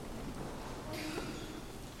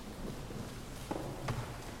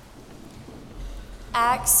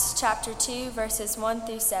Acts chapter 2, verses 1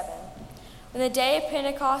 through 7. When the day of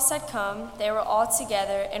Pentecost had come, they were all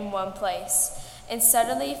together in one place. And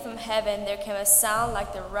suddenly from heaven there came a sound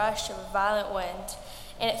like the rush of a violent wind,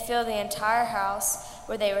 and it filled the entire house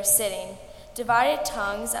where they were sitting. Divided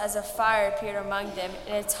tongues as of fire appeared among them,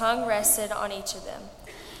 and a tongue rested on each of them.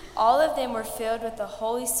 All of them were filled with the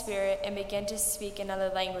Holy Spirit and began to speak in other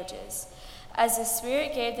languages, as the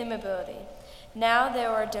Spirit gave them ability. Now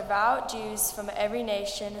there were devout Jews from every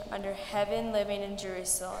nation under heaven living in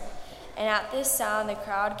Jerusalem. And at this sound the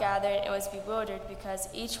crowd gathered and was bewildered, because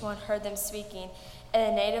each one heard them speaking in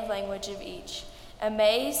the native language of each.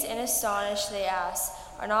 Amazed and astonished, they asked,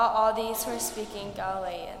 "Are not all these who are speaking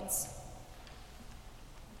Galileans?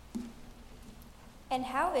 And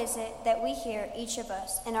how is it that we hear each of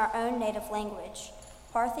us in our own native language?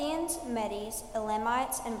 Parthians, Medes,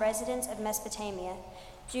 Elamites, and residents of Mesopotamia,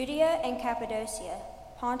 Judea and Cappadocia,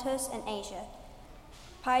 Pontus and Asia,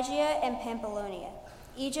 Phrygia and Pamphylia,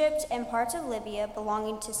 Egypt and parts of Libya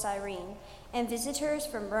belonging to Cyrene, and visitors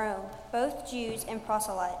from Rome, both Jews and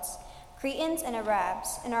proselytes, Cretans and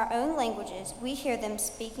Arabs. In our own languages we hear them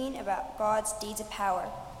speaking about God's deeds of power."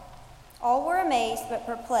 All were amazed but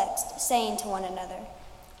perplexed, saying to one another,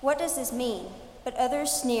 "What does this mean?" But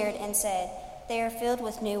others sneered and said, "They are filled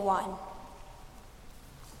with new wine."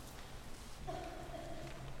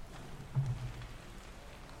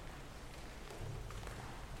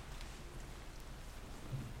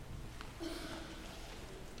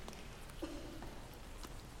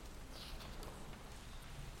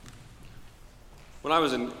 When I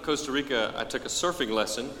was in Costa Rica, I took a surfing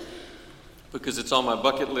lesson because it's on my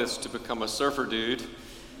bucket list to become a surfer dude.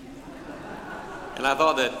 And I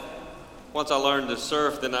thought that once I learned to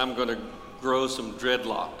surf, then I'm going to grow some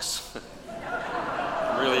dreadlocks.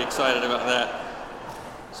 I'm really excited about that.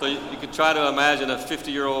 So you could try to imagine a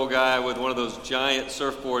 50-year-old guy with one of those giant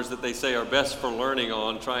surfboards that they say are best for learning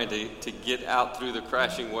on, trying to get out through the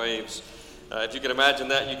crashing waves. If you can imagine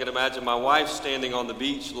that, you can imagine my wife standing on the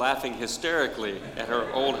beach laughing hysterically at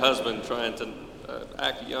her old husband trying to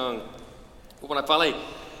act young. But when I finally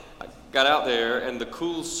got out there and the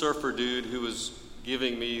cool surfer dude who was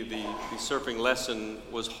giving me the surfing lesson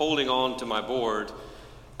was holding on to my board,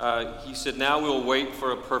 he said, "Now we'll wait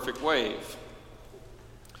for a perfect wave."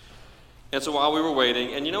 And so while we were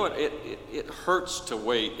waiting, and you know what, it hurts to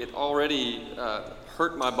wait. It already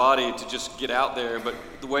hurt my body to just get out there, but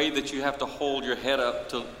the way that you have to hold your head up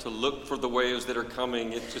to look for the waves that are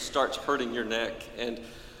coming, it just starts hurting your neck. And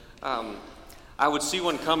I would see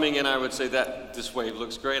one coming and I would say, this wave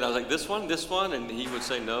looks great. I was like, this one? And he would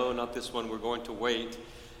say, no, not this one, we're going to wait.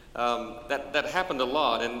 That happened a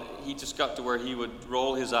lot, and he just got to where he would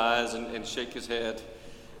roll his eyes and shake his head.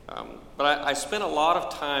 But I spent a lot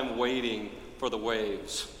of time waiting for the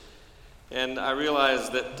waves. And I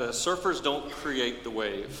realized that surfers don't create the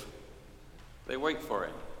wave. They wait for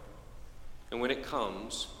it. And when it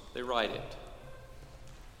comes, they ride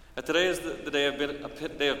it. Today is the day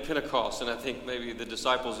of Pentecost, and I think maybe the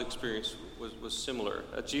disciples' experience was similar.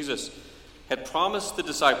 Jesus had promised the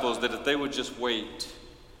disciples that if they would just wait,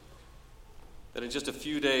 that in just a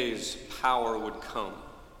few days, power would come.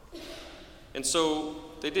 And so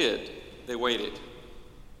they did. They waited.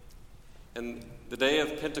 And the day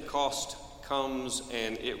of Pentecost comes,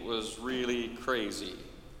 and it was really crazy.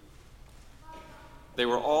 They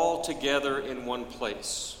were all together in one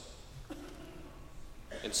place.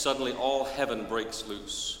 And suddenly all heaven breaks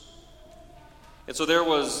loose. And so there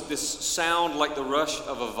was this sound like the rush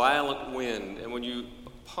of a violent wind. And when you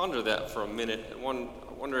ponder that for a minute, I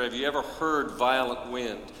wonder, have you ever heard violent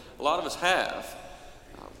wind? A lot of us have.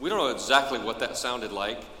 We don't know exactly what that sounded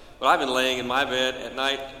like, but I've been laying in my bed at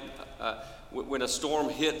night when a storm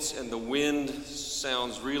hits and the wind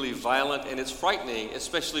sounds really violent, and it's frightening,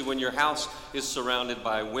 especially when your house is surrounded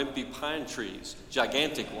by wimpy pine trees,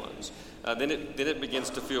 gigantic ones. Then it begins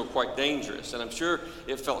to feel quite dangerous, and I'm sure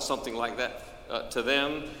it felt something like that to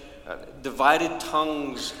them. Divided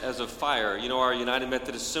tongues as of fire. You know, our United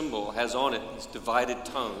Methodist symbol has on it these divided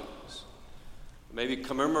tongues. Maybe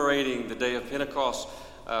commemorating the day of Pentecost,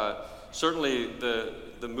 certainly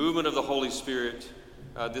the movement of the Holy Spirit,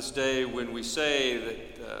 this day when we say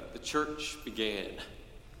that the church began.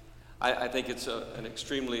 I think it's an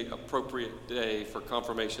extremely appropriate day for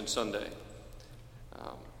Confirmation Sunday,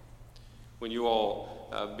 when you all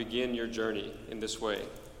begin your journey in this way.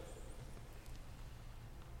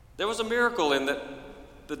 There was a miracle in that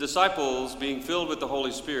the disciples, being filled with the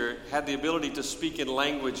Holy Spirit, had the ability to speak in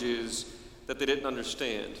languages that they didn't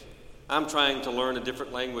understand. I'm trying to learn a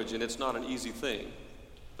different language, and it's not an easy thing.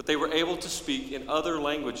 But they were able to speak in other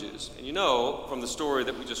languages. And you know, from the story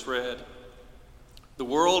that we just read, The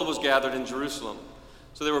world was gathered in Jerusalem.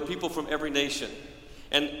 So there were people from every nation.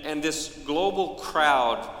 And this global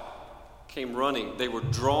crowd came running. They were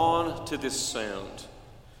drawn to this sound,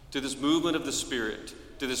 to this movement of the Spirit,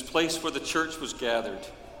 to this place where the church was gathered.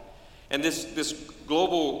 And this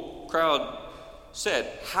global crowd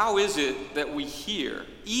said, how is it that we hear,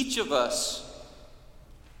 each of us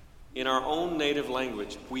in our own native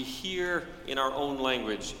language, we hear in our own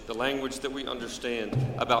language, the language that we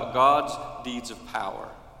understand, about God's deeds of power?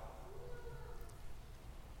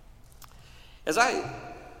 As I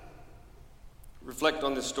reflect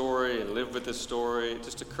on this story and live with this story, it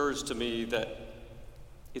just occurs to me that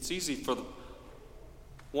it's easy for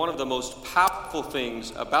one of the most powerful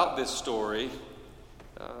things about this story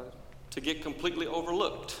to get completely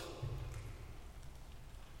overlooked.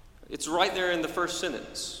 It's right there in the first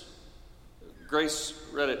sentence. Grace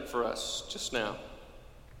read it for us just now.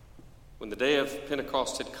 When the day of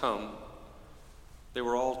Pentecost had come, they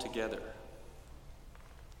were all together.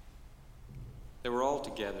 They were all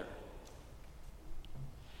together.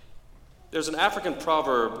 There's an African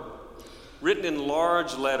proverb written in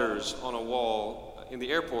large letters on a wall in the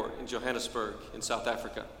airport in Johannesburg in South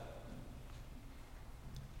Africa.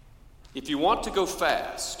 If you want to go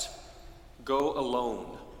fast, go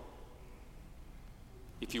alone.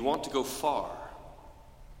 If you want to go far,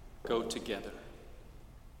 go together.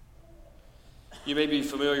 You may be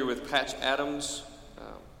familiar with Patch Adams.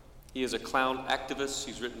 He is a clown activist.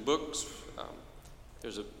 He's written books.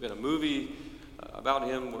 There's been a movie about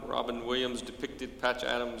him where Robin Williams depicted Patch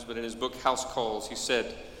Adams, but in his book House Calls, he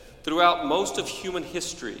said, throughout most of human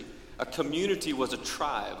history, a community was a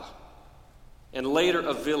tribe, and later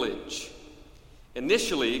a village.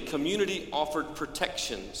 Initially, community offered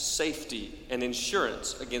protection, safety, and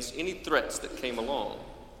insurance against any threats that came along.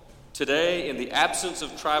 Today, in the absence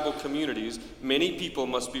of tribal communities, many people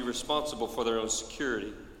must be responsible for their own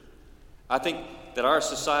security. I think that our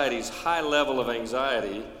society's high level of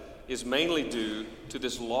anxiety is mainly due to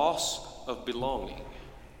this loss of belonging.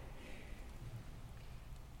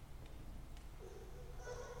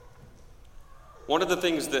 One of the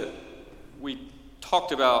things that we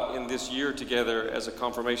talked about in this year together as a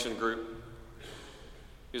confirmation group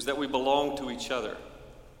is that we belong to each other.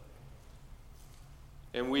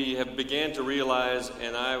 And we have began to realize,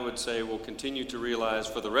 and I would say will continue to realize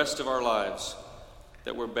for the rest of our lives,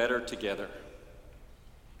 that we're better together.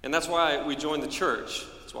 And that's why we joined the church.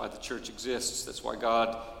 That's why the church exists. That's why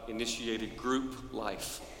God initiated group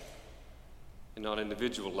life and not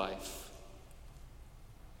individual life.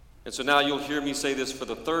 And so now you'll hear me say this for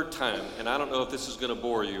the third time, and I don't know if this is going to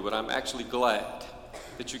bore you, but I'm actually glad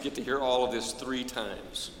that you get to hear all of this 3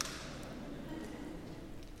 times.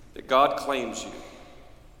 That God claims you.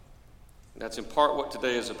 And that's in part what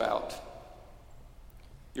today is about.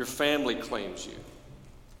 Your family claims you.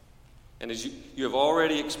 And as you have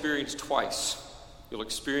already experienced twice, you'll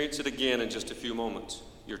experience it again in just a few moments.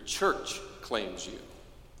 Your church claims you.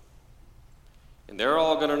 And they're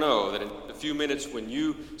all going to know that in a few minutes when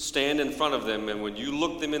you stand in front of them and when you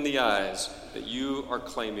look them in the eyes, that you are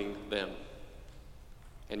claiming them.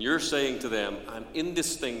 And you're saying to them, I'm in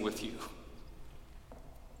this thing with you.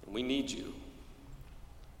 And we need you.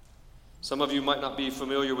 Some of you might not be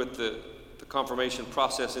familiar with the confirmation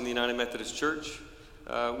process in the United Methodist Church.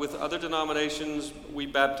 With other denominations, we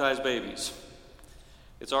baptize babies.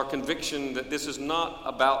 It's our conviction that this is not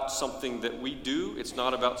about something that we do. It's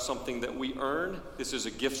not about something that we earn. This is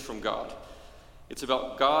a gift from God. It's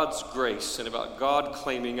about God's grace and about God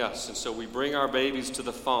claiming us. And so we bring our babies to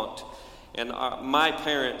the font. And my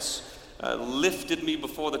parents lifted me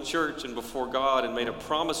before the church and before God and made a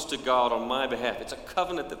promise to God on my behalf. It's a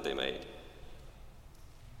covenant that they made.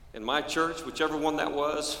 And my church, whichever one that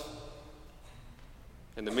was,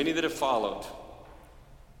 and the many that have followed,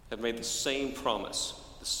 have made the same promise,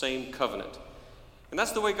 the same covenant. And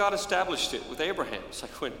that's the way God established it with Abraham. It's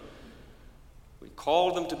like when we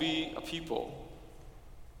called them to be a people,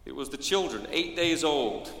 it was the children, 8 days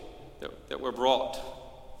old, that were brought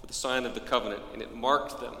for the sign of the covenant, and it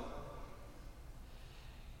marked them.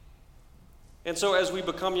 And so as we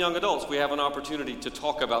become young adults, we have an opportunity to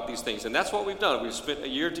talk about these things. And that's what we've done. We've spent a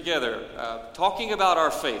year together talking about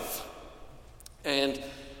our faith and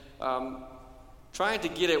trying to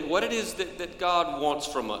get at what it is that God wants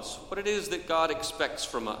from us, what it is that God expects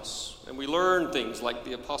from us. And we learn things like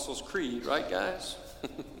the Apostles' Creed, right, guys?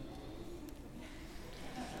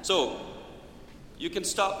 So you can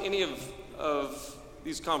stop any of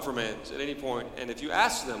these confirmands at any point, and if you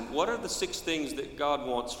ask them, what are the 6 things that God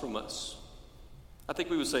wants from us? I think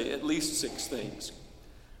we would say at least 6 things.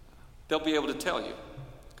 They'll be able to tell you.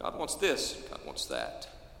 God wants this, God wants that.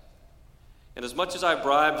 And as much as I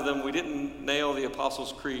bribed them, we didn't nail the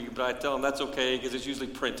Apostles' Creed, but I tell them that's okay because it's usually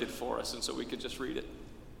printed for us, and so we could just read it.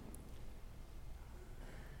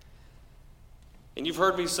 And you've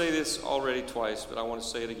heard me say this already twice, but I want to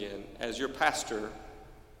say it again. As your pastor,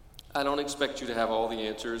 I don't expect you to have all the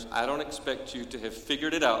answers. I don't expect you to have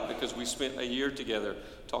figured it out because we spent a year together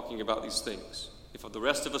talking about these things. If the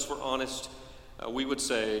rest of us were honest, we would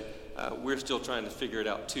say, we're still trying to figure it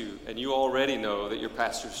out too. And you already know that your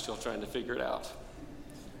pastor's still trying to figure it out.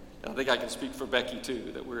 And I think I can speak for Becky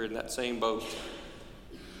too, that we're in that same boat.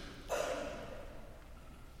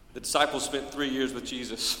 The disciples spent 3 years with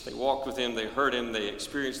Jesus. They walked with him, they heard him, they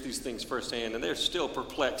experienced these things firsthand, and they're still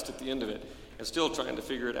perplexed at the end of it and still trying to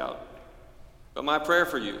figure it out. But my prayer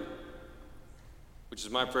for you, which is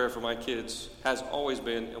my prayer for my kids, has always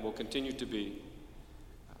been and will continue to be,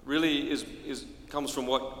 really comes from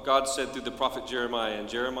what God said through the prophet Jeremiah. In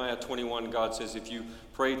Jeremiah 21, God says, if you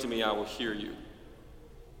pray to me, I will hear you.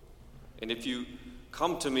 And if you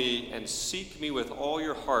come to me and seek me with all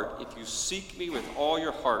your heart, if you seek me with all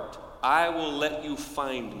your heart, I will let you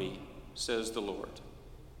find me, says the Lord.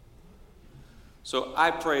 So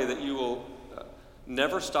I pray that you will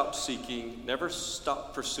never stop seeking, never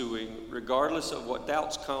stop pursuing, regardless of what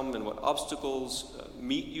doubts come and what obstacles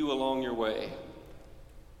meet you along your way.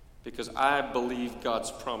 Because I believe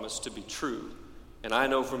God's promise to be true. And I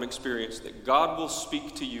know from experience that God will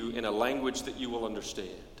speak to you in a language that you will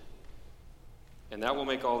understand. And that will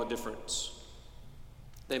make all the difference.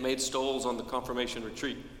 They made stoles on the confirmation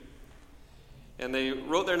retreat. And they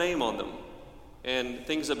wrote their name on them. And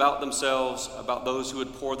things about themselves, about those who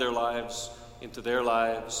had poured their lives into their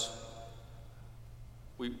lives.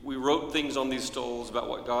 We wrote things on these stoles about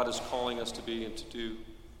what God is calling us to be and to do.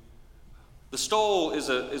 The stole is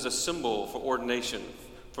a symbol for ordination,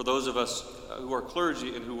 for those of us who are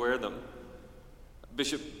clergy and who wear them.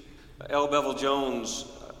 Bishop L. Bevel Jones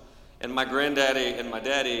and my granddaddy and my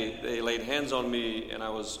daddy, they laid hands on me and I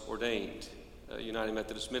was ordained a United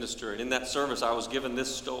Methodist minister. And in that service, I was given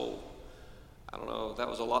this stole. I don't know, that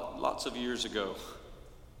was lots of years ago.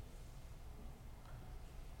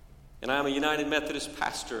 And I am a United Methodist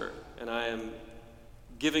pastor, and I am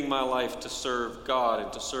giving my life to serve God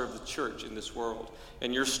and to serve the church in this world.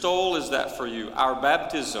 And your stole is that for you. Our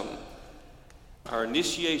baptism, our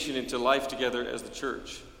initiation into life together as the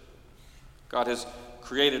church. God has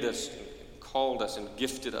created us, and called us, and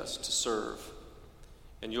gifted us to serve.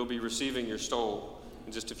 And you'll be receiving your stole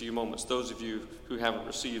in just a few moments, those of you who haven't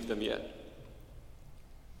received them yet.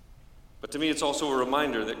 But to me, it's also a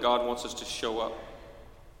reminder that God wants us to show up.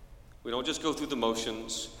 We don't just go through the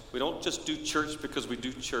motions. We don't just do church because we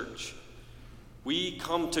do church. We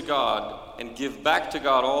come to God and give back to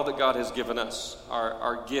God all that God has given us,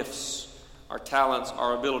 our gifts, our talents,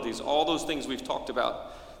 our abilities, all those things we've talked about,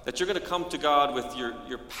 that you're going to come to God with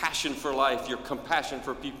your passion for life, your compassion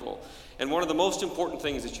for people. And one of the most important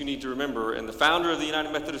things that you need to remember, and the founder of the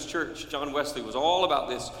United Methodist Church, John Wesley, was all about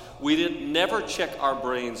this. We didn't never check our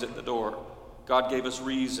brains at the door. God gave us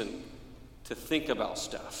reason to think about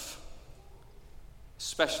stuff,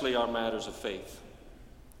 especially our matters of faith,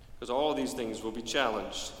 because all of these things will be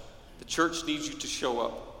challenged. The church needs you to show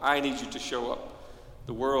up. I need you to show up.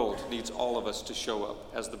 The world needs all of us to show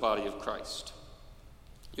up as the body of Christ.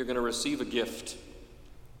 You're going to receive a gift,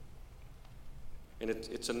 and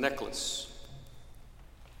it's a necklace.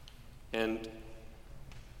 And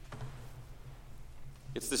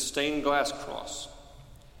it's this stained glass cross.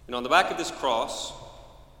 And on the back of this cross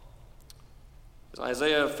is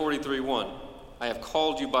Isaiah 43:1. I have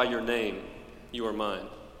called you by your name, you are mine.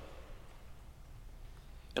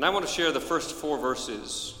 And I want to share the first 4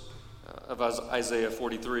 verses of Isaiah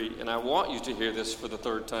 43, and I want you to hear this for the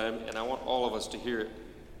third time, and I want all of us to hear it.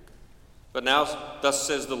 But now, thus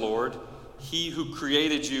says the Lord, He who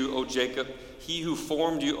created you, O Jacob, He who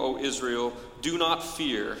formed you, O Israel, do not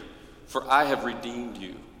fear, for I have redeemed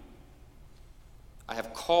you. I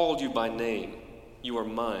have called you by name, you are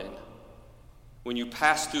mine. When you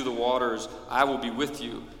pass through the waters, I will be with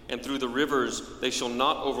you, and through the rivers, they shall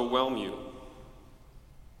not overwhelm you.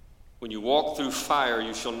 When you walk through fire,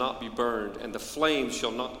 you shall not be burned, and the flames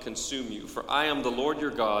shall not consume you. For I am the Lord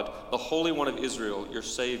your God, the Holy One of Israel, your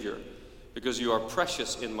Savior, because you are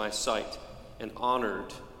precious in my sight and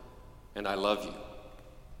honored, and I love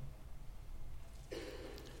you.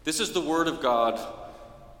 This is the word of God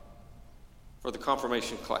for the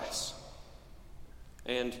confirmation class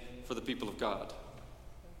and for the people of God.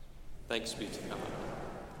 Thanks be to God.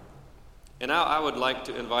 And now I would like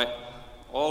to invite